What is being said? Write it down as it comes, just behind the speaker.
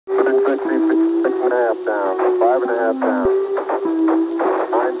6.5 down, 5.5 down,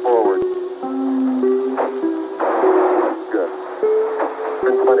 9 forward. Good.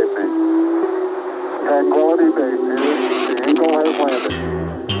 20 feet. Tranquility Base here. The Eagle has landed.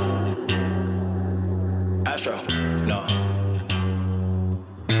 Astro, no.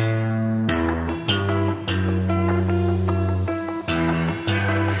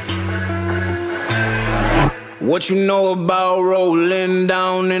 What you know about rolling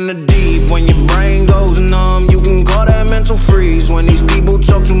down in the deep? When your brain goes numb, you can call that mental freeze. When these people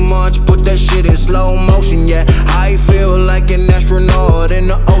talk too much, put that shit in slow motion. Yeah, I feel like an astronaut in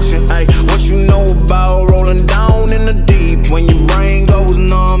the ocean. Ay, what you know about rolling down in the deep? When your brain goes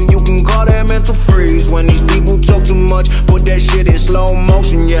numb, you can call that mental freeze. When these people talk too much, put that shit in slow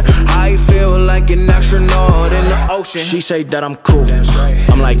motion. Yeah, I feel like an astronaut in the ocean. She say that I'm cool,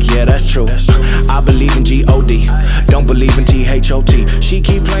 I'm like, yeah, that's true. I believe in G-O-D, don't believe in T-H-O-T. She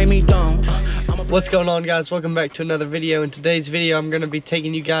keep playing me dumb. What's going on, guys? Welcome back to another video. In today's video, I'm going to be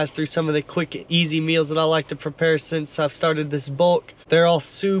taking you guys through some of the quick, easy meals that I like to prepare since I've started this bulk. They're all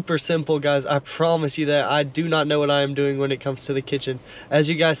super simple, guys. I promise you that I do not know what I am doing when it comes to the kitchen. As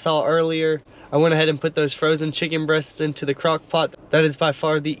you guys saw earlier, I went ahead and put those frozen chicken breasts into the crock pot. That is by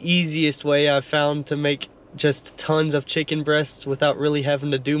far the easiest way I've found to make just tons of chicken breasts without really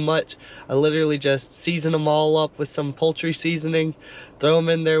having to do much. I literally just season them all up with some poultry seasoning, throw them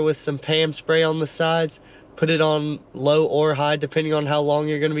in there with some Pam spray on the sides, put it on low or high depending on how long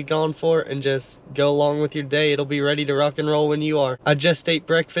you're going to be gone for, and just go along with your day. It'll be ready to rock and roll when you are. I just ate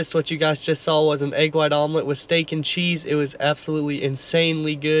breakfast. What you guys just saw was an egg white omelet with steak and cheese. It was absolutely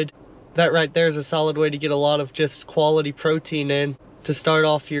insanely good. That right there is a solid way to get a lot of just quality protein in to start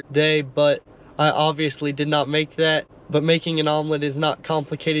off your day, but I obviously did not make that. But making an omelet is not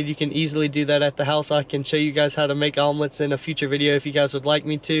complicated. You can easily do that at the house. I can show you guys how to make omelets in a future video if you guys would like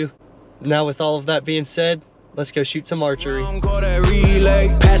me to. Now, with all of that being said, let's go shoot some archery.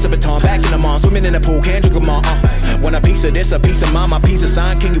 Pass the baton, back in the mom, swimming in the pool, can't drink them all. When a piece of this, a piece of mine, my piece of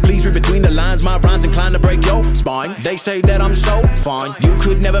sign. Can you please read between the lines? My rhymes inclined to break your spine. They say that I'm so fine, you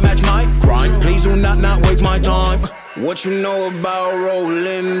could never match my grind. Please do not waste my time. What you know about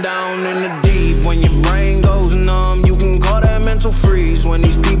rolling down in the deep? When your brain goes numb, you can call that mental freeze. When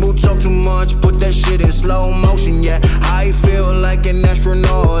these people talk too much, put that shit in slow motion. Yeah, I feel like an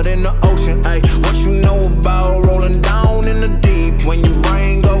astronaut in the ocean. Ay, what you know about rolling down in the deep? When your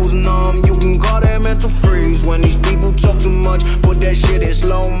brain goes numb, you can call that mental freeze. When these people talk too much, put that shit in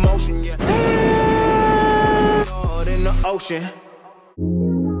slow motion. Yeah, in the ocean.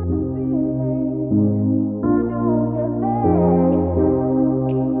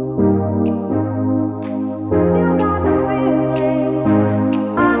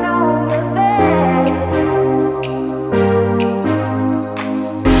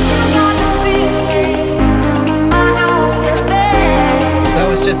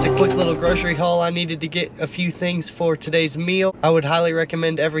 Just a quick little grocery haul. I needed to get a few things for today's meal. I would highly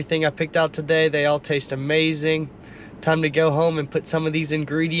recommend everything I picked out today. They all taste amazing. Time to go home and put some of these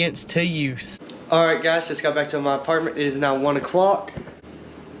ingredients to use. Alright guys, just got back to my apartment. It is now 1 o'clock.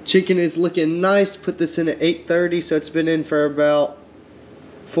 Chicken is looking nice. Put this in at 8:30, so it's been in for about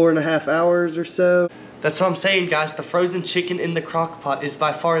 4.5 hours or so. That's what I'm saying, guys. The frozen chicken in the crock pot is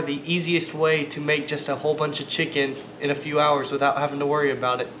by far the easiest way to make just a whole bunch of chicken in a few hours without having to worry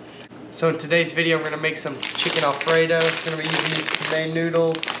about it. So in today's video, I'm gonna make some chicken Alfredo. I'm gonna be using these Khmer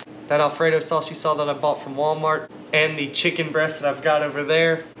noodles, that Alfredo sauce you saw that I bought from Walmart, and the chicken breast that I've got over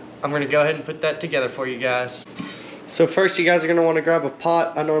there. I'm gonna go ahead and put that together for you guys. So first, you guys are gonna wanna grab a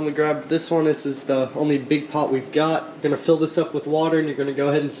pot. I normally grab this one. This is the only big pot we've got. You're gonna fill this up with water, and you're gonna go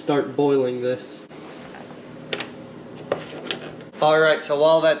ahead and start boiling this. Alright, so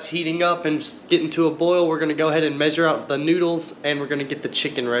while that's heating up and getting to a boil, we're going to go ahead and measure out the noodles, and we're going to get the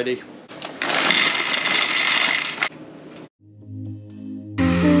chicken ready.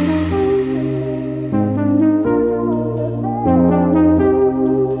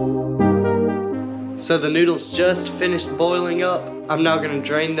 So the noodles just finished boiling up. I'm now going to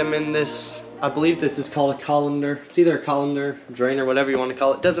drain them in this, I believe this is called a colander. It's either a colander, drainer, whatever you want to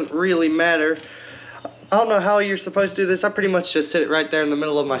call it. Doesn't really matter. I don't know how you're supposed to do this. I pretty much just sit it right there in the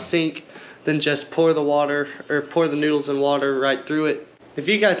middle of my sink, then just pour the water, or pour the noodles and water right through it. If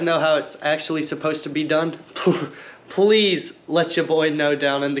you guys know how it's actually supposed to be done, please let your boy know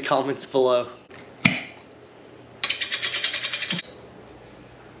down in the comments below.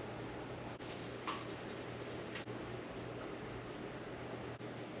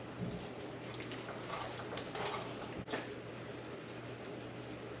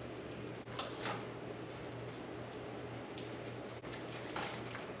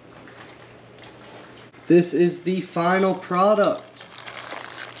 This is the final product.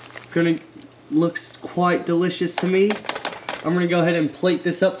 Looks quite delicious to me. I'm gonna go ahead and plate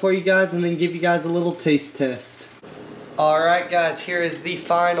this up for you guys and then give you guys a little taste test. Alright guys, here is the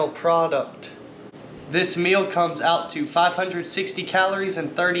final product. This meal comes out to 560 calories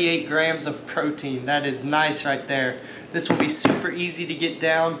and 38 grams of protein. That is nice right there. This will be super easy to get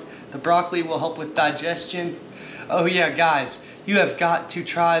down. The broccoli will help with digestion. Oh yeah guys, you have got to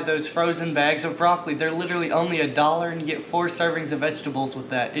try those frozen bags of broccoli. They're literally only $1 and you get 4 servings of vegetables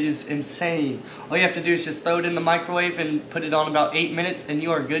with that. It is insane. All you have to do is just throw it in the microwave and put it on about 8 minutes and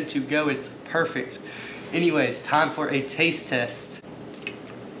you are good to go. It's perfect. Anyways, time for a taste test.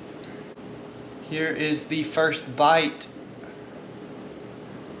 Here is the first bite.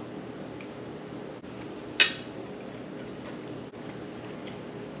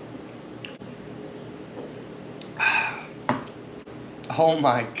 Oh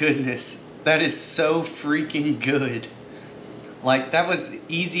my goodness, that is so freaking good. Like, that was the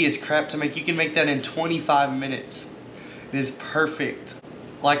easiest crap to make. You can make that in 25 minutes. It is perfect.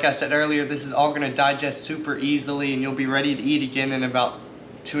 Like I said earlier, this is all gonna digest super easily and you'll be ready to eat again in about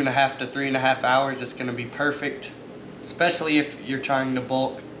 2.5 to 3.5 hours. It's gonna be perfect, especially if you're trying to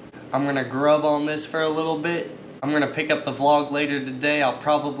bulk. I'm gonna grub on this for a little bit. I'm gonna pick up the vlog later today. I'll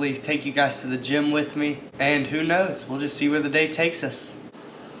probably take you guys to the gym with me, and who knows, we'll just see where the day takes us.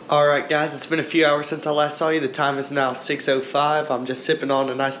 Alright guys, it's been a few hours since I last saw you. The time is now 6:05. I'm just sipping on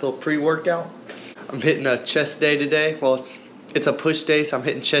a nice little pre-workout. I'm hitting a chest day today. Well, it's a push day, so I'm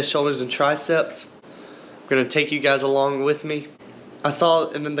hitting chest, shoulders, and triceps. I'm gonna take you guys along with me. I saw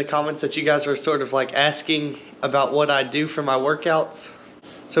in the comments that you guys were sort of like asking about what I do for my workouts.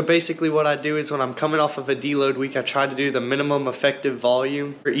 So basically what I do is when I'm coming off of a deload week, I try to do the minimum effective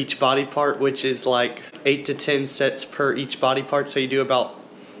volume for each body part, which is like 8 to 10 sets per each body part. So you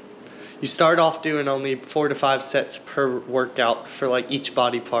start off doing only 4 to 5 sets per workout for like each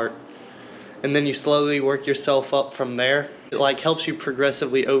body part. And then you slowly work yourself up from there. It like helps you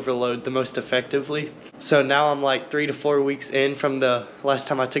progressively overload the most effectively. So now I'm like 3 to 4 weeks in from the last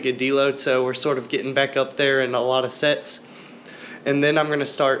time I took a deload. So we're sort of getting back up there in a lot of sets. And then I'm gonna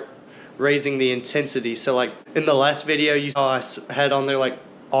start raising the intensity. So like in the last video you saw I had on there like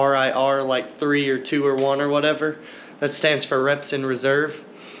RIR, like 3 or 2 or 1 or whatever. That stands for reps in reserve.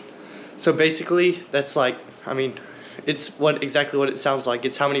 So basically that's like, I mean, it's exactly what it sounds like.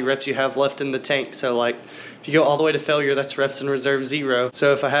 It's how many reps you have left in the tank. So like if you go all the way to failure, that's reps in reserve 0.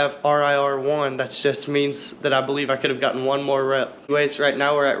 So if I have RIR 1, that just means that I believe I could have gotten 1 more rep. Anyways, right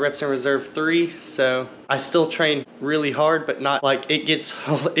now we're at reps in reserve 3. So I still train really hard, but not like it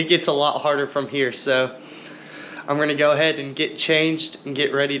gets a lot harder from here. So I'm gonna go ahead and get changed and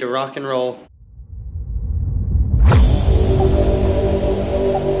get ready to rock and roll.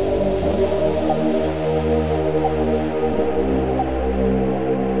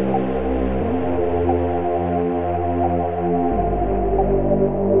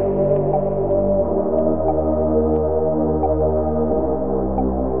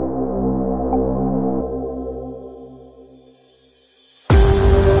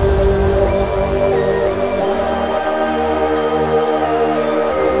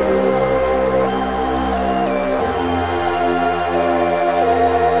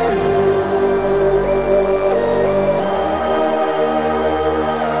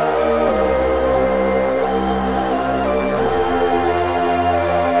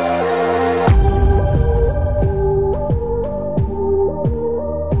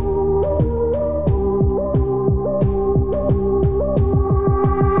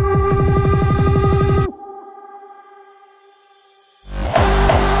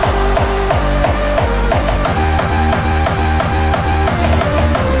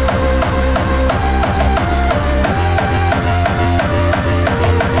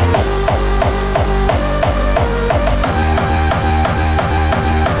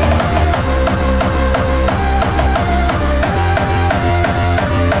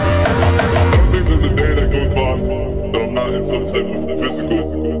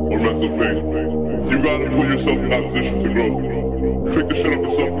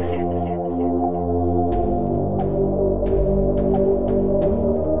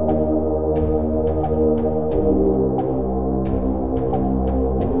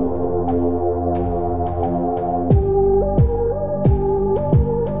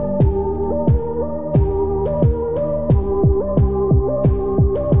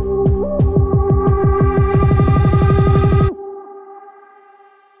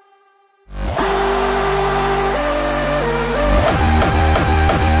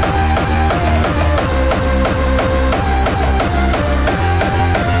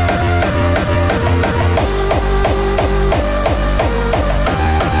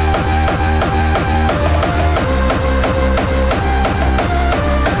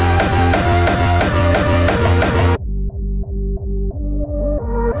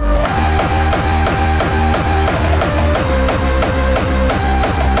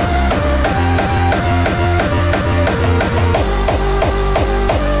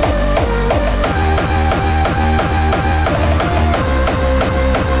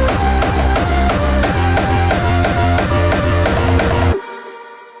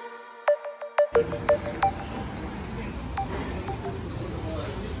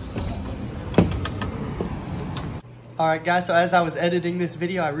 Alright guys, so as I was editing this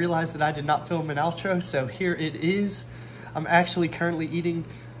video, I realized that I did not film an outro, so here it is. I'm actually currently eating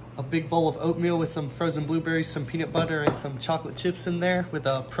a big bowl of oatmeal with some frozen blueberries, some peanut butter, and some chocolate chips in there with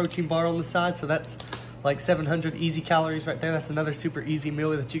a protein bar on the side. So that's like 700 easy calories right there. That's another super easy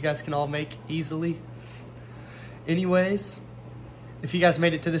meal that you guys can all make easily. Anyways, if you guys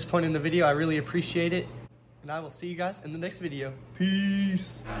made it to this point in the video, I really appreciate it. And I will see you guys in the next video.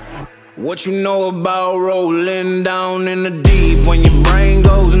 Peace. What you know about rolling down in the deep? When your brain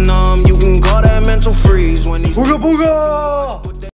goes numb, you can call that mental freeze. When these Booga booga!